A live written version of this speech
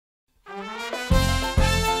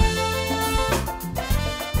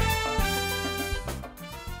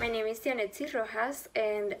Dianetzy Rojas,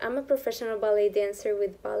 and I'm a professional ballet dancer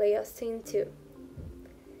with Ballet Austin too.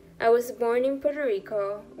 I was born in Puerto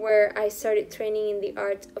Rico, where I started training in the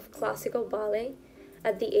art of classical ballet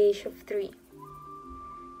at the age of 3.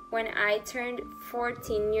 When I turned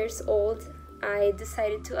 14 years old, I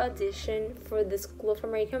decided to audition for the School of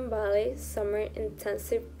American Ballet Summer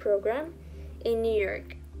Intensive Program in New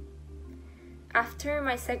York. After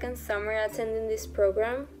my second summer attending this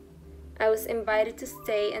program, I was invited to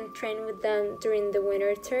stay and train with them during the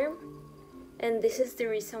winter term, and this is the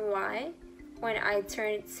reason why, when I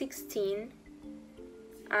turned 16,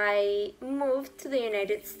 I moved to the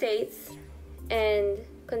United States and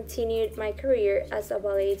continued my career as a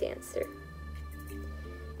ballet dancer.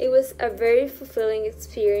 It was a very fulfilling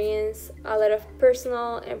experience, a lot of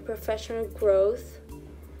personal and professional growth.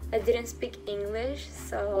 I didn't speak English,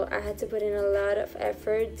 so I had to put in a lot of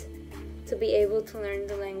effort to be able to learn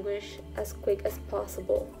the language as quick as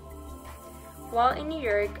possible. While in New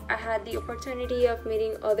York, I had the opportunity of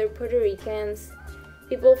meeting other Puerto Ricans,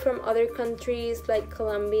 people from other countries like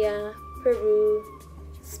Colombia, Peru,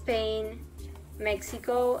 Spain,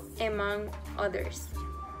 Mexico, among others.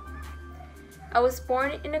 I was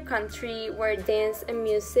born in a country where dance and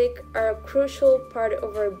music are a crucial part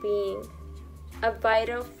of our being, a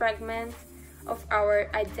vital fragment of our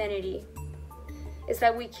identity. Is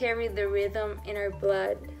that we carry the rhythm in our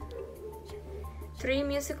blood. 3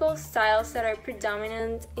 musical styles that are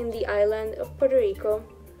predominant in the island of Puerto Rico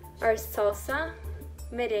are salsa,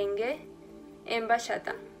 merengue, and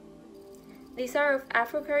bachata. These are of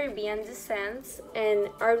Afro-Caribbean descent and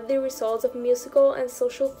are the result of musical and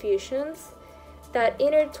social fusions that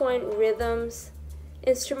intertwine rhythms,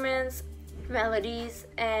 instruments, melodies,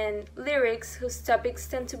 and lyrics whose topics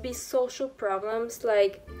tend to be social problems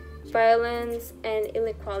like violence and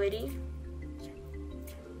inequality,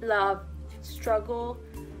 love, struggle,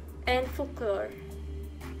 and folklore.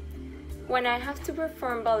 When I have to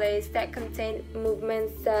perform ballets that contain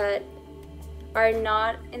movements that are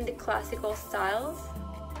not in the classical styles,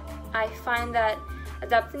 I find that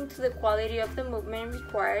adapting to the quality of the movement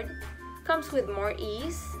required comes with more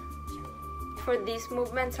ease, for these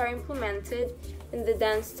movements are implemented in the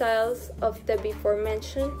dance styles of the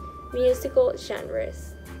before-mentioned musical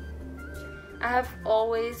genres. I have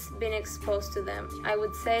always been exposed to them, I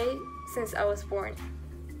would say, since I was born.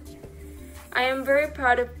 I am very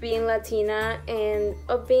proud of being Latina and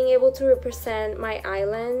of being able to represent my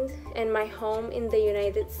island and my home in the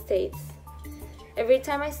United States. Every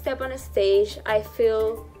time I step on a stage, I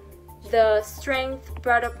feel the strength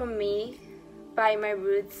brought upon me by my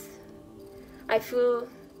roots. I feel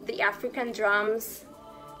the African drums,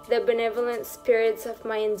 the benevolent spirits of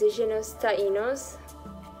my indigenous Taínos,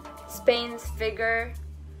 Spain's vigor,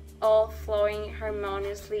 all flowing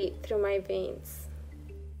harmoniously through my veins.